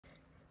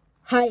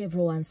Hi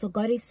everyone. So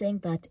God is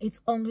saying that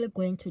it's only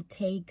going to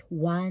take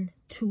 1,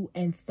 2,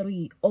 and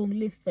 3,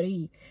 only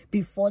 3,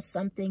 before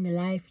something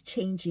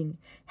life-changing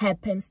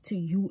happens to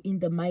you in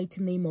the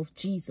mighty name of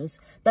Jesus.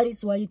 That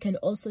is why you can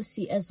also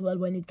see as well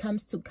when it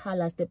comes to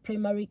colors, the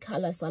primary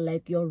colors are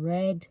like your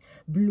red,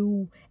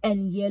 blue,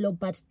 and yellow,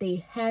 but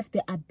they have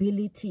the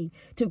ability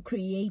to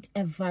create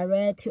a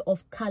variety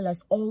of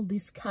colors. All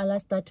these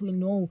colors that we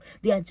know,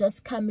 they are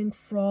just coming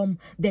from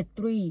the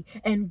 3.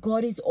 And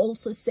God is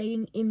also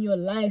saying in your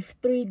life,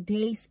 3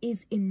 days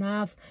is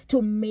enough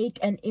to make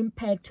an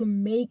impact, to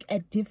make a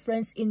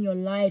difference in your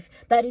life.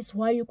 That is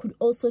why you could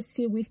also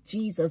see with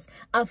Jesus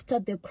after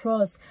the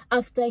cross,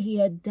 after he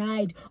had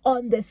died,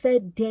 on the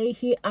 3rd day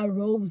he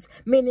arose,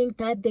 meaning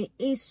that there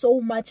is so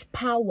much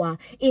power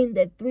in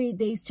the 3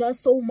 days,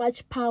 just so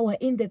much power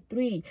in the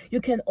 3.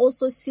 You can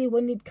also see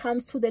when it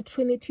comes to the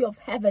Trinity of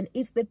heaven,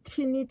 it's the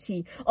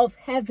Trinity of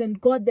heaven,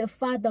 God the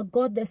Father,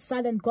 God the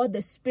Son, and God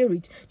the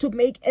Spirit, to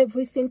make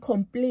everything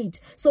complete.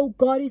 So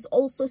God is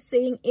also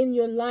saying in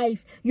your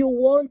life, you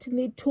won't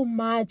need too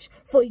much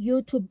for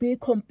you to be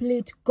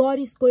complete. God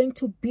is going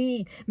to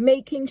be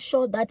making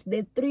sure that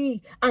the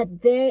 3 are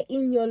there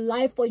in your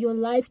life for your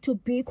life to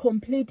be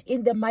complete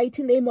in the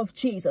mighty name of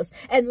Jesus.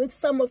 And with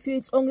some of you,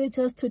 it's only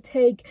just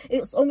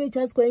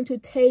going to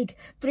take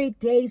 3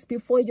 days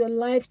before your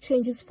life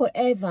changes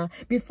forever,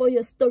 before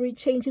your story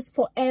changes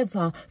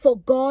forever. For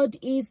God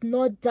is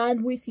not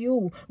done with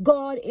you.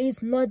 God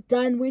is not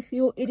done with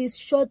you. It is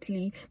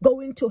shortly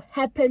going to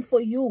happen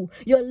for you.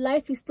 Your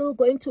life is still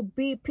going to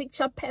be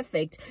picture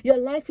perfect. Your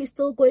life is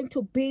still going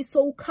to be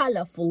so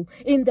colorful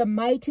in the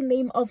mighty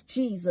name of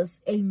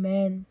Jesus.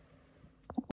 Amen.